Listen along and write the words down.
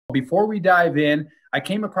Before we dive in, I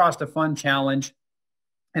came across a fun challenge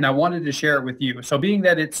and I wanted to share it with you. So being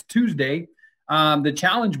that it's Tuesday, the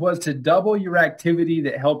challenge was to double your activity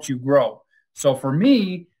that helps you grow. So for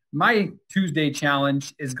me, my Tuesday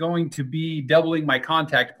challenge is going to be doubling my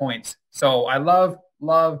contact points. So I love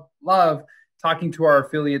talking to our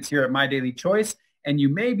affiliates here at MyDailyChoice, and you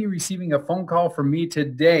may be receiving a phone call from me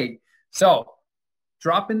today. So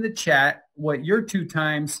drop in the chat what your 2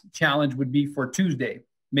 times challenge would be for Tuesday.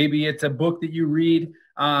 Maybe it's a book that you read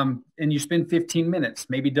and you spend 15 minutes,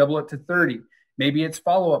 maybe double it to 30. Maybe it's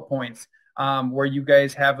follow-up points where you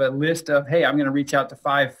guys have a list of, hey, I'm going to reach out to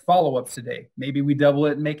 5 follow-ups today. Maybe we double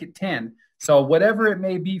it and make it 10. So whatever it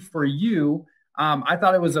may be for you, I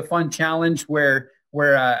thought it was a fun challenge where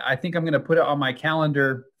I think I'm going to put it on my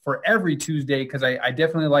calendar for every Tuesday because I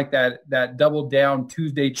definitely like that double down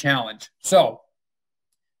Tuesday challenge. So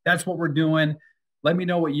that's what we're doing. Let me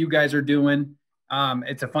know what you guys are doing.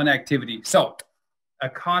 It's a fun activity. So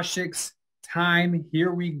Akashx time,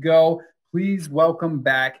 here we go. Please welcome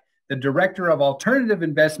back the Director of Alternative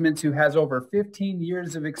Investments, who has over 15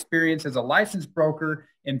 years of experience as a licensed broker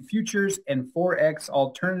in futures and Forex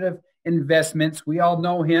alternative investments. We all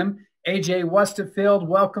know him. AJ Westerfield,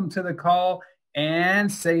 welcome to the call,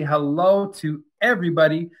 and say hello to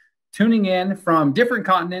everybody tuning in from different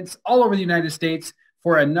continents all over the United States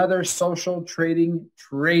for another social trading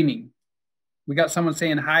training. We got someone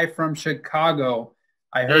saying hi from Chicago.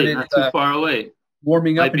 I heard it. Not too far away.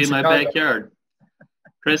 Warming up in Chicago. My backyard.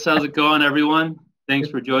 Chris, how's it going, everyone? Thanks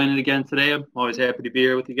for joining again today. I'm always happy to be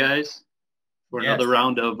here with you guys for another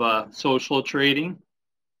round of social trading.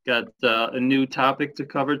 Got a new topic to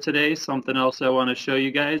cover today, something else I want to show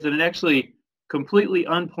you guys, and it actually completely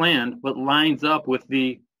unplanned, but lines up with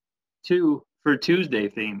the 2 for Tuesday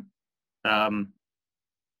theme.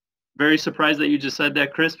 Very surprised that you just said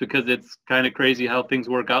that, Chris, because it's kind of crazy how things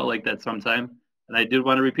work out like that sometime. And I did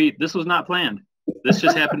want to repeat, this was not planned. This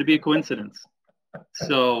just happened to be a coincidence.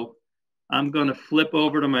 So I'm going to flip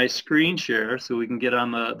over to my screen share so we can get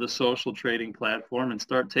on the social trading platform and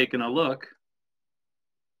start taking a look.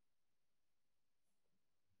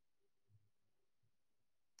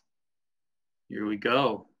 Here we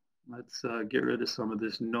go. Let's get rid of some of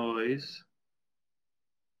this noise.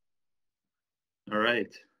 All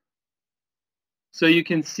right. So you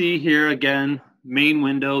can see here again, main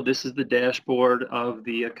window. This is the dashboard of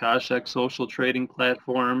the Akashx social trading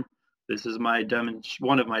platform. This is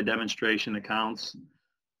one of my demonstration accounts.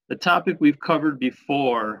 The topic we've covered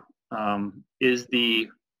before is the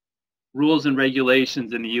rules and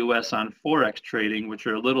regulations in the U.S. on Forex trading, which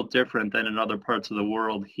are a little different than in other parts of the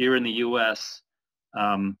world. Here in the U.S.,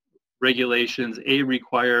 regulations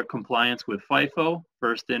require compliance with FIFO,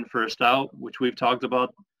 first in, first out, which we've talked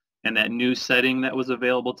about, and that new setting that was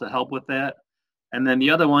available to help with that. And then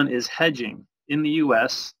the other one is hedging. In the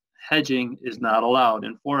U.S., hedging is not allowed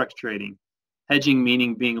in Forex trading. Hedging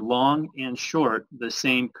meaning being long and short the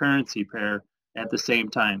same currency pair at the same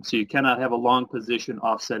time. So you cannot have a long position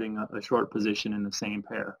offsetting a short position in the same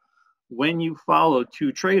pair. When you follow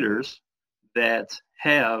 2 traders that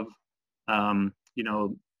have,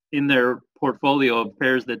 in their portfolio of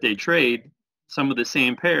pairs that they trade, some of the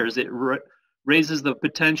same pairs, it raises the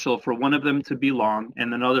potential for one of them to be long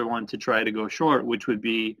and another one to try to go short, which would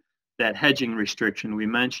be that hedging restriction we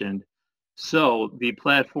mentioned. So the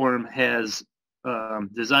platform has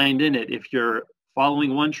designed in it, if you're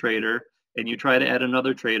following one trader and you try to add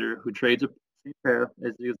another trader who trades a same pair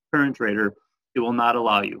as the current trader, it will not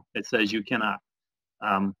allow you. It says you cannot.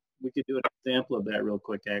 We could do an example of that real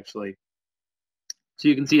quick, actually. So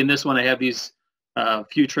you can see in this one, I have these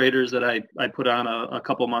few traders that I put on a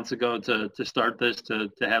couple months ago to start this, to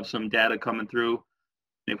have some data coming through.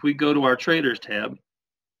 If we go to our traders tab,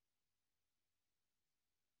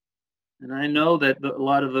 and I know that a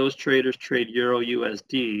lot of those traders trade Euro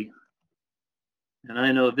USD, and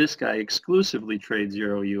I know this guy exclusively trades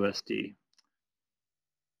Euro USD.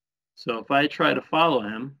 So if I try to follow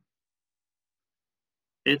him,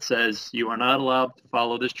 it says you are not allowed to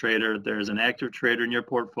follow this trader. There is an active trader in your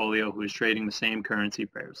portfolio who is trading the same currency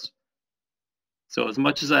pairs. So as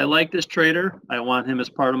much as I like this trader, I want him as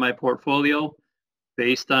part of my portfolio.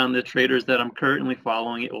 Based on the traders that I'm currently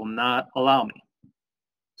following, it will not allow me.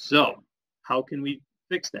 So how can we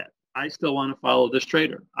fix that? I still want to follow this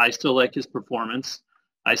trader. I still like his performance.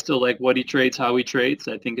 I still like what he trades, how he trades.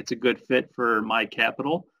 I think it's a good fit for my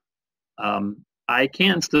capital. I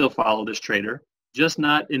can still follow this trader, just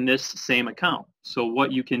not in this same account. So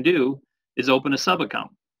what you can do is open a sub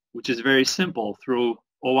account, which is very simple through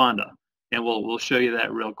Owanda. And we'll show you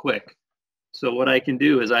that real quick. So what I can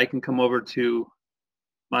do is I can come over to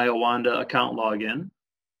my Owanda account login.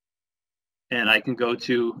 and I can go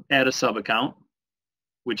to add a sub account,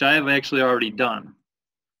 which I have actually already done.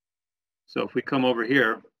 So if we come over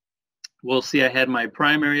here, we'll see I had my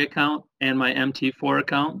primary account and my MT4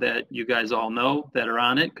 account that you guys all know that are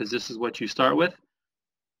on it, because this is what you start with.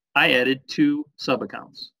 I added 2 sub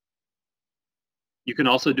accounts. You can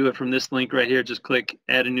also do it from this link right here. Just click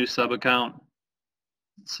add a new sub account,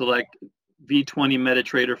 select V20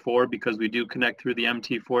 MetaTrader 4 because we do connect through the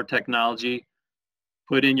MT4 technology.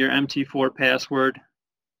 Put in your MT4 password.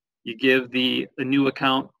 You give a new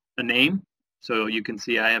account a name. So you can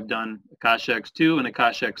see I have done Akashx 2 and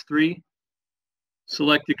Akashx 3.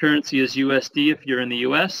 Select the currency as USD if you're in the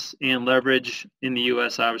US, and leverage in the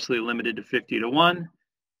US obviously limited to 50-1.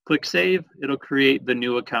 Click save. It'll create the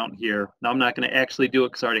new account here. Now I'm not going to actually do it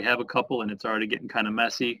because I already have a couple and it's already getting kind of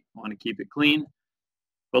messy. I want to keep it clean.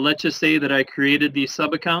 But let's just say that I created the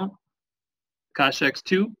sub account, Akashx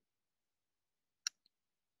 2,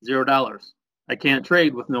 $0. I can't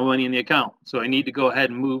trade with no money in the account, so I need to go ahead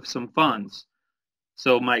and move some funds.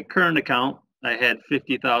 So my current account, I had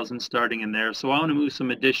 50,000 starting in there, so I want to move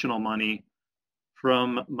some additional money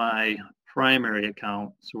from my primary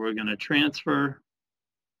account. So we're going to transfer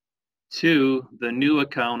to the new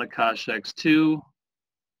account, Akashx 2.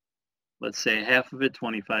 Let's say half of it,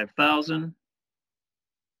 25,000,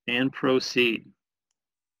 and proceed.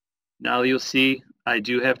 Now you'll see I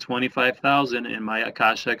do have 25,000 in my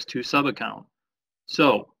Akashx 2 sub account.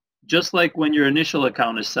 So just like when your initial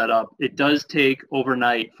account is set up, it does take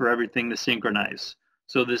overnight for everything to synchronize.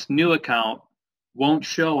 So this new account won't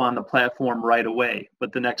show on the platform right away,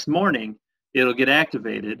 but the next morning it'll get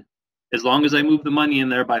activated. As long as I move the money in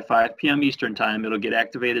there by 5 p.m. Eastern time, it'll get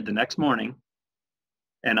activated the next morning,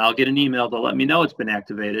 and I'll get an email to let me know it's been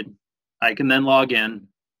activated. I can then log in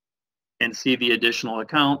and see the additional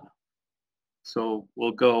account. So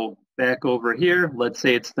we'll go back over here. Let's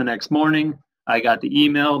say it's the next morning. I got the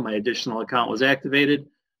email, my additional account was activated.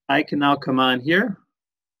 I can now come on here,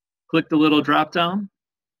 click the little drop down.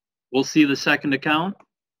 We'll see the second account.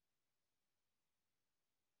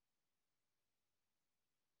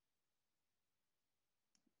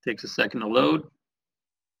 Takes a second to load.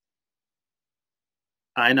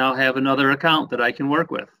 I now have another account that I can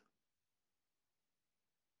work with.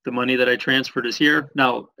 The money that I transferred is here.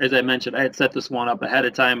 Now, as I mentioned, I had set this one up ahead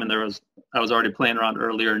of time, and I was already playing around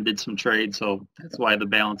earlier and did some trades, so that's why the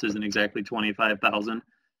balance isn't exactly 25,000.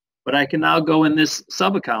 But I can now go in this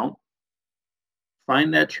sub account,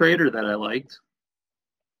 find that trader that I liked,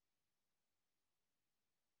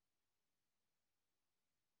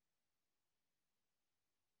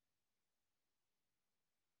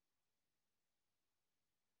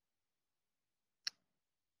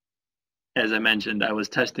 as I mentioned, I was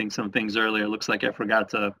testing some things earlier. Looks like I forgot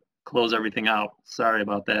to close everything out. Sorry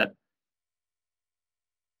about that.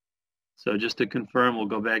 So just to confirm, we'll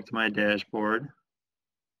go back to my dashboard.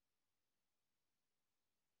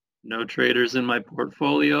 No traders in my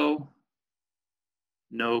portfolio.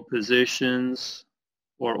 No positions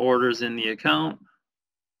or orders in the account.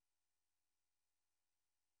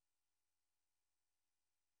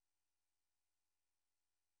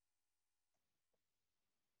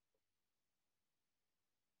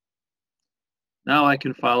 Now I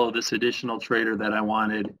can follow this additional trader that I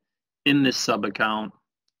wanted in this sub account.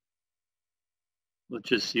 Let's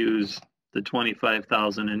just use the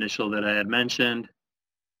 25,000 initial that I had mentioned.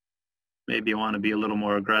 Maybe I want to be a little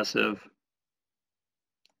more aggressive.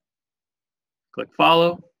 Click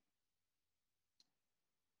follow.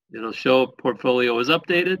 It'll show portfolio is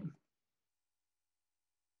updated.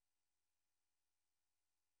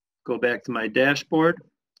 Go back to my dashboard.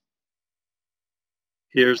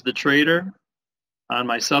 Here's the trader on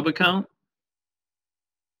my sub account,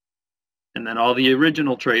 and then all the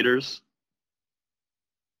original traders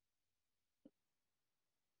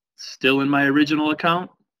still in my original account.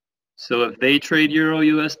 So if they trade Euro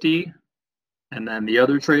USD and then the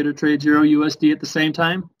other trader trades Euro USD at the same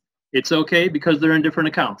time, it's okay because they're in different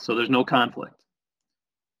accounts, so there's no conflict.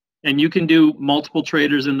 And you can do multiple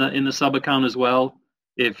traders in the sub account as well.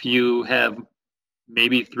 If you have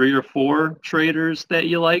maybe 3 or 4 traders that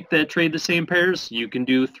you like that trade the same pairs, you can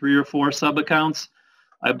do 3 or 4 sub accounts.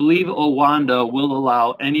 I believe Owanda will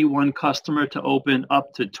allow any one customer to open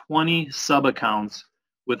up to 20 sub accounts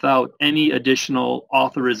without any additional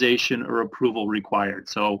authorization or approval required.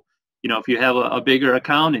 So, you know, if you have a bigger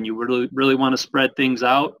account and you really want to spread things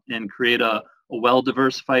out and create a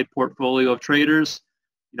well-diversified portfolio of traders,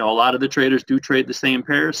 you know, a lot of the traders do trade the same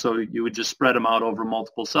pairs, so you would just spread them out over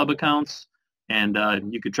multiple sub accounts. And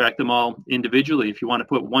you could track them all individually. If you want to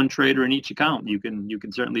put one trader in each account, you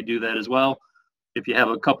can certainly do that as well. If you have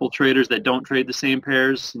a couple traders that don't trade the same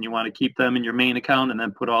pairs and you want to keep them in your main account and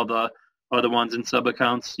then put all the other ones in sub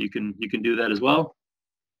accounts, you can do that as well.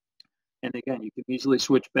 And again, you can easily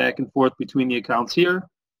switch back and forth between the accounts here,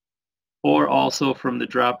 or also from the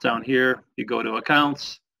drop down here, you go to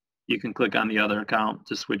accounts, you can click on the other account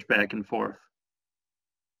to switch back and forth.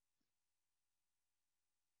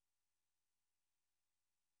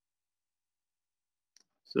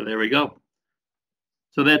 So there we go.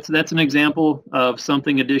 So that's an example of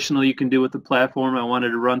something additional you can do with the platform I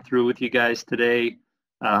wanted to run through with you guys today.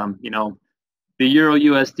 You know, the Euro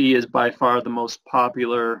USD is by far the most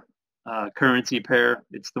popular currency pair.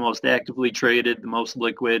 It's the most actively traded, the most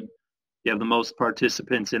liquid. You have the most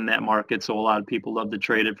participants in that market, so a lot of people love to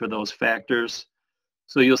trade it for those factors.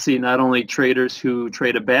 So you'll see not only traders who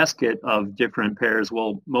trade a basket of different pairs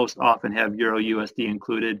will most often have Euro USD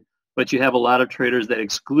included, but you have a lot of traders that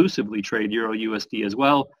exclusively trade Euro USD as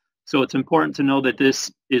well. So it's important to know that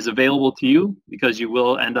this is available to you, because you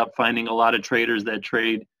will end up finding a lot of traders that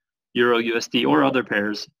trade Euro USD or other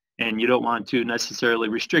pairs, and you don't want to necessarily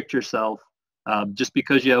restrict yourself just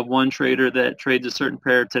because you have one trader that trades a certain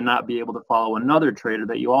pair to not be able to follow another trader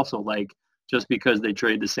that you also like just because they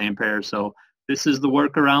trade the same pair. So this is the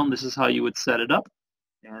workaround. This is how you would set it up.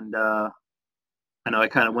 And I know I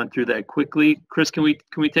kind of went through that quickly. Chris, can we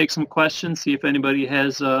take some questions? See if anybody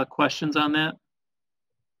has questions on that.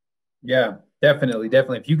 Yeah, definitely.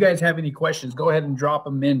 If you guys have any questions, go ahead and drop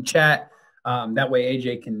them in chat. That way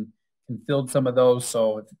AJ can field some of those.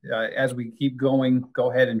 So as we keep going,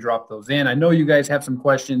 go ahead and drop those in. I know you guys have some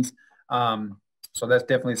questions. So that's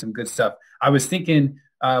definitely some good stuff. I was thinking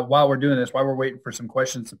while we're doing this, while we're waiting for some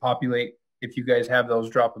questions to populate, if you guys have those,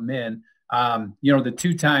 drop them in. You know, the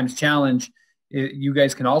 2 times challenge, you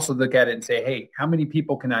guys can also look at it and say, hey, how many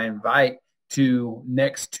people can I invite to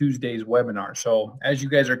next Tuesday's webinar? So as you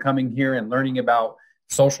guys are coming here and learning about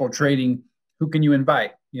social trading, who can you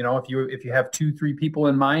invite? You know, if you have 2-3 people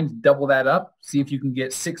in mind, double that up. See if you can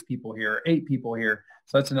get 6 people here, 8 people here.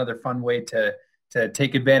 So that's another fun way to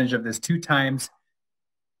take advantage of this 2 times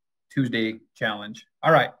Tuesday challenge.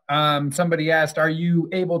 All right. Somebody asked, are you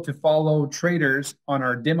able to follow traders on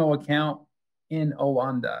our demo account in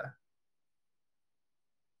Oanda?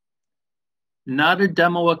 Not a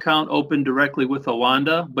demo account open directly with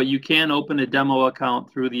Oanda, but you can open a demo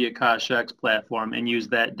account through the Akashx platform and use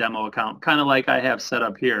that demo account, kind of like I have set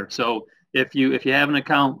up here. So if you have an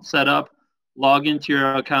account set up, log into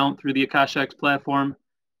your account through the Akashx platform,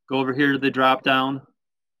 go over here to the drop down,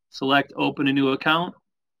 select open a new account,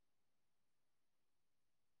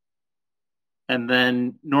 and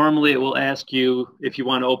then normally it will ask you if you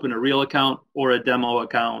want to open a real account or a demo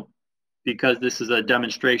account. Because this is a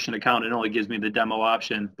demonstration account, it only gives me the demo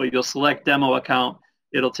option. But you'll select demo account.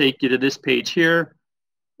 It'll take you to this page here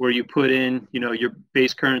where you put in, you know, your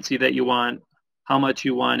base currency that you want, how much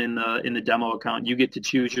you want in the demo account. You get to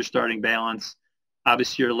choose your starting balance.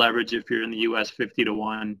 Obviously your leverage if you're in the US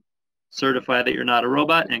 50-1. Certify that you're not a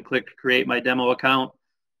robot and click create my demo account.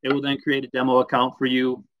 It will then create a demo account for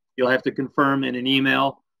you. You'll have to confirm in an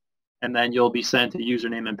email, and then you'll be sent a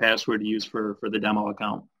username and password to use for the demo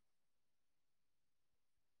account.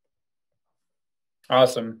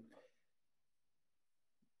 Awesome.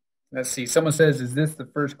 Let's see. Someone says, is this the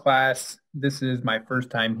first class? This is my first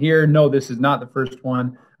time here. No, this is not the first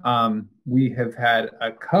one. We have had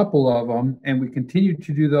a couple of them, and we continue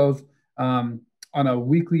to do those on a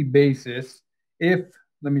weekly basis. I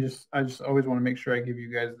just always want to make sure I give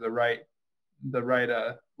you guys the right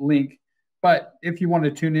link. But if you want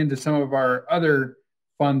to tune into some of our other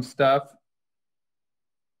fun stuff,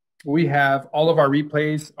 we have all of our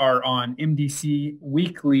replays are on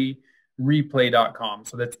mdcweeklyreplay.com.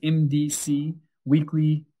 So that's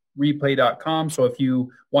mdcweeklyreplay.com. So if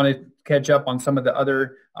you want to catch up on some of the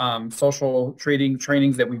other social trading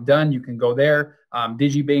trainings that we've done, you can go there.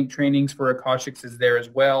 Digibank trainings for Akashx is there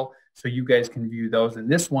as well. So you guys can view those. And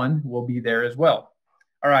this one will be there as well.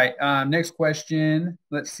 All right. Next question.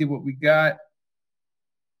 Let's see what we got.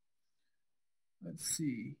 Let's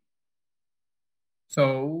see.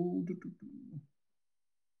 So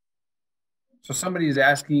somebody is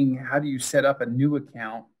asking, how do you set up a new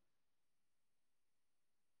account?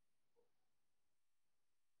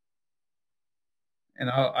 And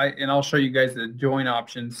I'll show you guys the join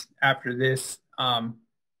options after this,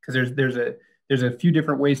 because there's a few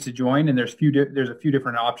different ways to join, and there's a few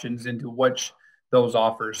different options into which those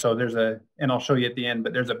offers. So and I'll show you at the end,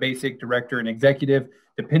 but there's a basic, director, and executive.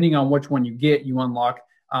 Depending on which one you get, you unlock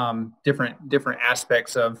different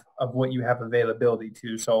aspects of what you have availability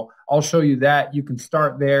to. So I'll show you that. You can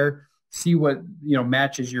start there, see what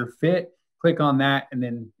matches your fit, click on that, and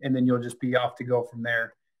then you'll just be off to go from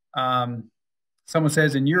there. Someone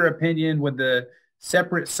says, in your opinion, would the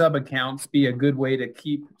separate sub accounts be a good way to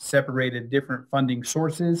keep separated different funding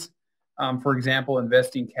sources? For example,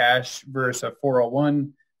 investing cash versus a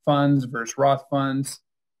 401 funds versus Roth funds.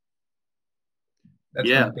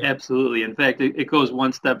 Yeah, absolutely. In fact, it goes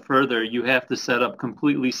one step further. You have to set up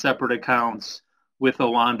completely separate accounts with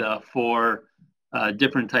Owanda for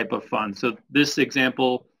different type of funds. So this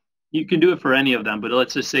example, you can do it for any of them, but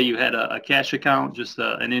let's just say you had a cash account, just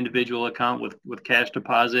an individual account with cash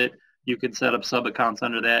deposit. You could set up sub accounts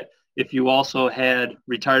under that. If you also had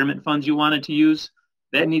retirement funds you wanted to use,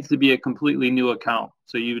 that needs to be a completely new account.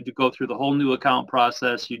 So you would go through the whole new account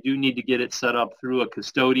process. You do need to get it set up through a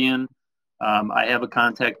custodian. I have a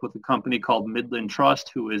contact with a company called Midland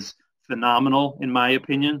Trust, who is phenomenal, in my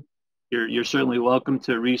opinion. You're certainly welcome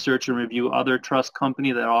to research and review other trust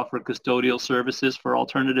companies that offer custodial services for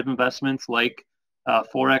alternative investments like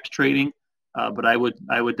Forex trading. But I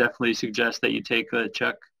would definitely suggest that you take a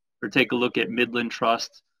check or take a look at Midland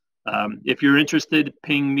Trust. If you're interested,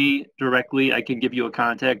 ping me directly. I can give you a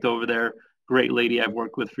contact over there. Great lady I've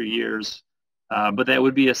worked with for years. But that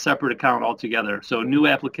would be a separate account altogether. So new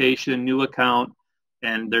application, new account,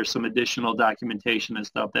 and there's some additional documentation and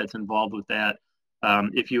stuff that's involved with that.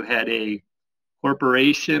 If you had a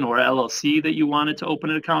corporation or LLC that you wanted to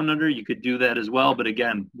open an account under, you could do that as well. But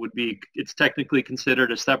again, it's technically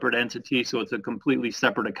considered a separate entity, so it's a completely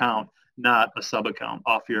separate account, not a sub account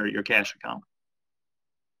off your cash account.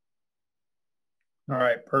 All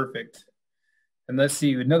right, perfect. And let's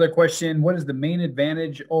see, another question. What is the main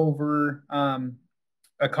advantage over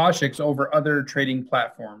Akashx over other trading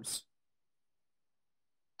platforms?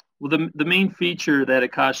 Well, the main feature that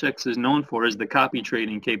Akashx is known for is the copy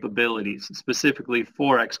trading capabilities, specifically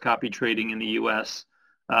Forex copy trading in the U.S.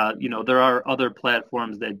 There are other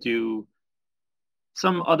platforms that do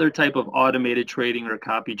some other type of automated trading or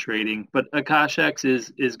copy trading, but Akashx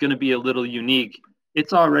is going to be a little unique.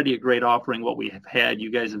 It's already a great offering what we have had.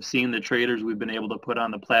 You guys have seen the traders we've been able to put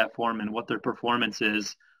on the platform and what their performance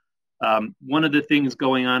is. One of the things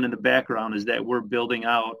going on in the background is that we're building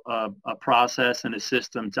out a process and a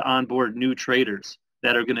system to onboard new traders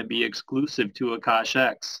that are going to be exclusive to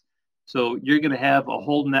Akashx. So you're going to have a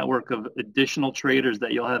whole network of additional traders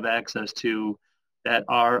that you'll have access to that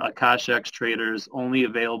are Akashx traders only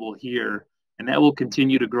available here, and that will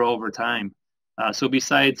continue to grow over time. So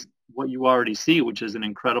besides what you already see, which is an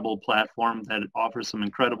incredible platform that offers some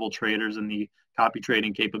incredible traders and the copy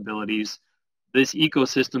trading capabilities, this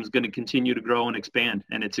ecosystem is going to continue to grow and expand,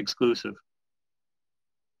 and it's exclusive.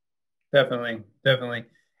 Definitely.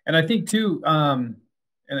 And I think too, and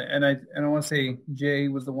I want to say Jay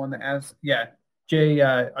was the one that asked. Yeah, Jay.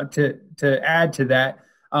 To add to that,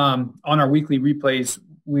 on our weekly replays,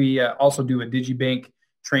 we also do a digibank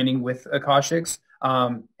training with Akashx,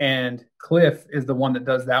 and Cliff is the one that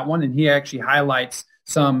does that one, and he actually highlights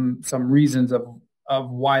some reasons of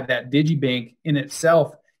why that digibank in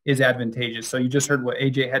itself is advantageous. So you just heard what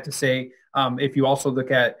AJ had to say. If you also look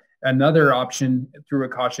at another option through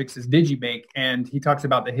Akashx is digibank, and he talks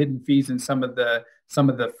about the hidden fees and some of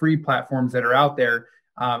the free platforms that are out there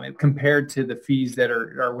compared to the fees that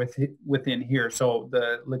are within here. So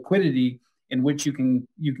the liquidity in which you can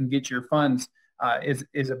get your funds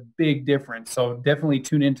is a big difference. So definitely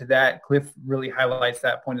tune into that. Cliff really highlights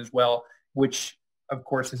that point as well, which of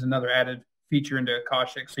course is another added feature into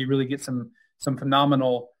Akashx. So you really get some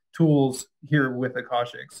phenomenal tools here with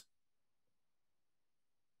Akashx.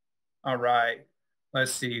 All right,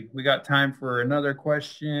 let's see. We got time for another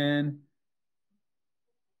question.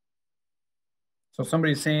 So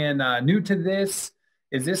somebody's saying, new to this,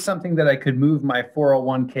 is this something that I could move my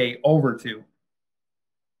 401k over to?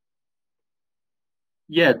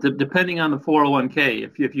 Yeah, depending on the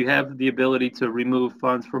 401k, if you have the ability to remove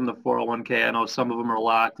funds from the 401k, I know some of them are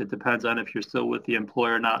locked. It depends on if you're still with the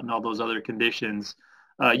employer or not and all those other conditions.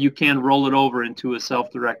 You can roll it over into a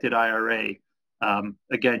self-directed IRA.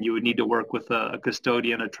 Again, you would need to work with a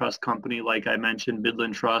custodian, a trust company, like I mentioned,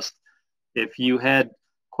 Midland Trust. If you had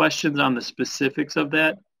questions on the specifics of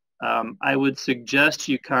that, I would suggest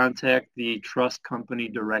you contact the trust company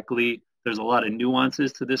directly. There's a lot of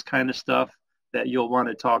nuances to this kind of stuff that you'll want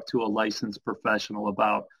to talk to a licensed professional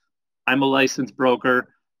about. I'm a licensed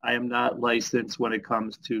broker. I am not licensed when it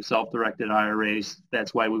comes to self-directed IRAs.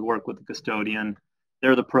 That's why we work with the custodian.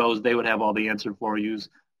 They're the pros. They would have all the answer for you.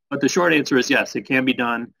 But the short answer is yes, it can be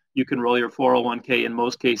done. You can roll your 401k in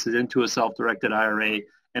most cases into a self-directed IRA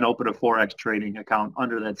and open a Forex trading account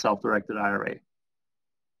under that self-directed IRA.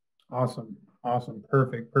 Awesome.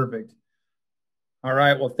 Perfect. All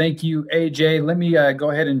right. Well, thank you, AJ. Let me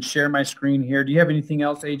go ahead and share my screen here. Do you have anything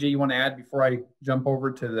else, AJ, you want to add before I jump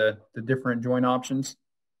over to the different join options?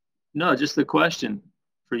 No, just the question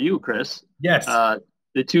for you, Chris. Yes.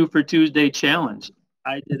 The 2 for Tuesday challenge.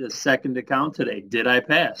 I did a second account today. Did I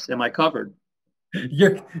pass? Am I covered?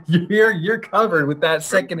 You're covered with that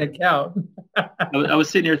second account. I was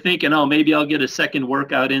sitting here thinking, oh, maybe I'll get a second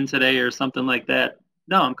workout in today or something like that.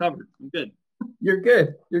 No, I'm covered. I'm good. You're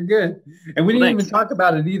good. You're good. And we didn't even talk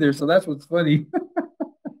about it either. So that's what's funny.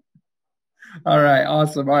 All right.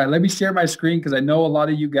 Awesome. All right. Let me share my screen because I know a lot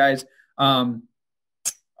of you guys are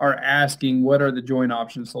asking what are the join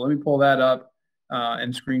options. So let me pull that up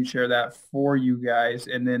and screen share that for you guys.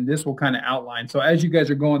 And then this will kind of outline. So as you guys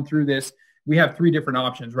are going through this, we have 3 different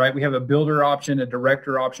options, right? We have a builder option, a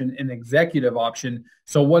director option, an executive option.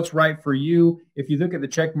 So what's right for you? If you look at the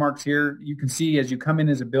check marks here, you can see as you come in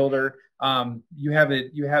as a builder, you have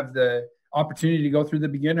the opportunity to go through the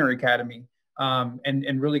beginner academy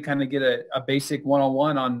and really kind of get a basic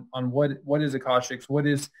one-on-one on what is Akashx, what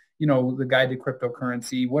is, the guide to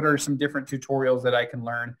cryptocurrency, what are some different tutorials that I can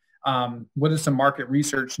learn, what is some market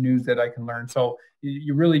research news that I can learn. So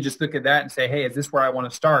you really just look at that and say, hey, is this where I want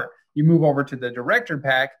to start? You move over to the director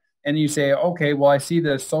pack and you say, okay, well, I see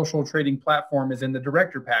the social trading platform is in the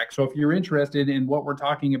director pack. So if you're interested in what we're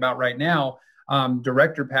talking about right now,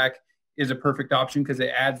 director pack is a perfect option because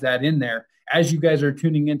it adds that in there. As you guys are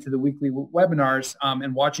tuning into the weekly webinars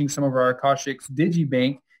and watching some of our Akashx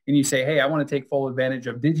DigiBank, and you say, hey, I want to take full advantage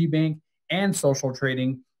of DigiBank and social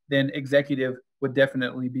trading, then executive would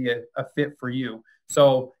definitely be a fit for you.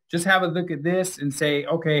 So just have a look at this and say,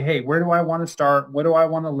 okay, hey, where do I want to start? What do I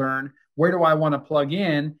want to learn? Where do I want to plug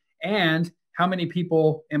in? And how many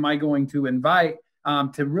people am I going to invite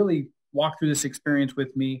to really walk through this experience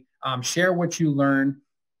with me, share what you learn,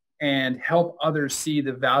 and help others see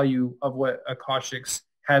the value of what Akashx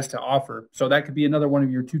has to offer. So that could be another one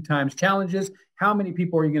of your 2 times challenges. How many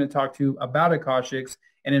people are you going to talk to about Akashx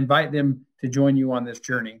and invite them to join you on this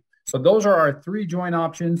journey? So those are our 3 join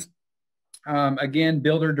options. Again,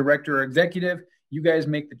 builder, director, or executive. You guys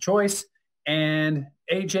make the choice. And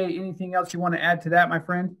AJ, anything else you want to add to that, my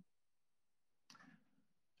friend?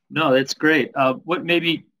 No, that's great. I'm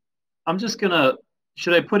just going to,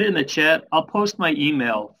 should I put it in the chat? I'll post my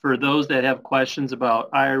email for those that have questions about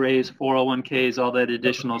IRAs, 401ks, all that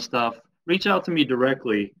additional stuff. Reach out to me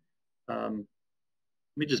directly. Let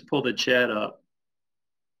me just pull the chat up.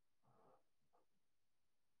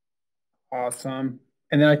 Awesome.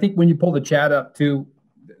 And then I think when you pull the chat up too,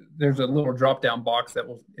 there's a little drop down box that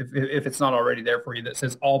will, if it's not already there for you, that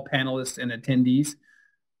says all panelists and attendees.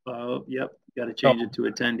 Yep. Got to change it to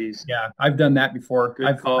attendees. Yeah, I've done that before.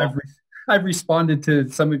 I've responded to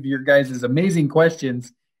some of your guys' amazing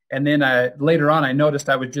questions. And then later on, I noticed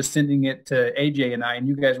I was just sending it to AJ and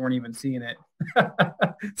you guys weren't even seeing it.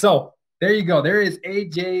 So there you go. There is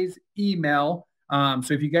AJ's email.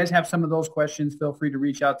 So if you guys have some of those questions, feel free to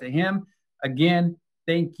reach out to him. Again,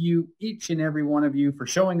 thank you, each and every one of you, for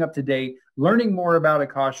showing up today, learning more about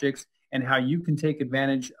Akashx and how you can take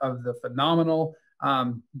advantage of the phenomenal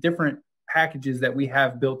different packages that we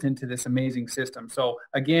have built into this amazing system. So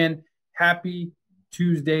again, happy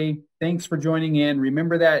Tuesday. Thanks for joining in.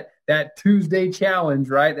 Remember that Tuesday challenge,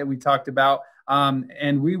 right, that we talked about.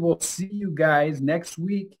 And we will see you guys next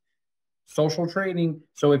week. Social trading.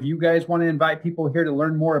 So if you guys want to invite people here to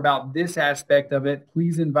learn more about this aspect of it,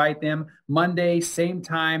 please invite them. Monday, same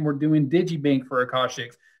time, we're doing DigiBank for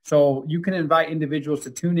Akashx. So you can invite individuals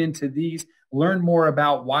to tune into these, learn more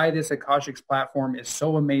about why this Akashx platform is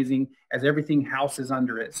so amazing as everything houses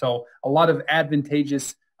under it. So a lot of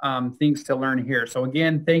advantageous things to learn here. So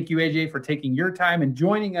again, thank you, AJ, for taking your time and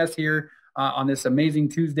joining us here on this amazing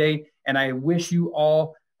Tuesday. And I wish you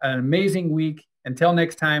all an amazing week. Until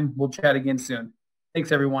next time, we'll chat again soon.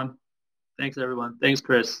 Thanks, everyone. Thanks, everyone. Thanks,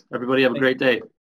 Chris. Everybody have a great day.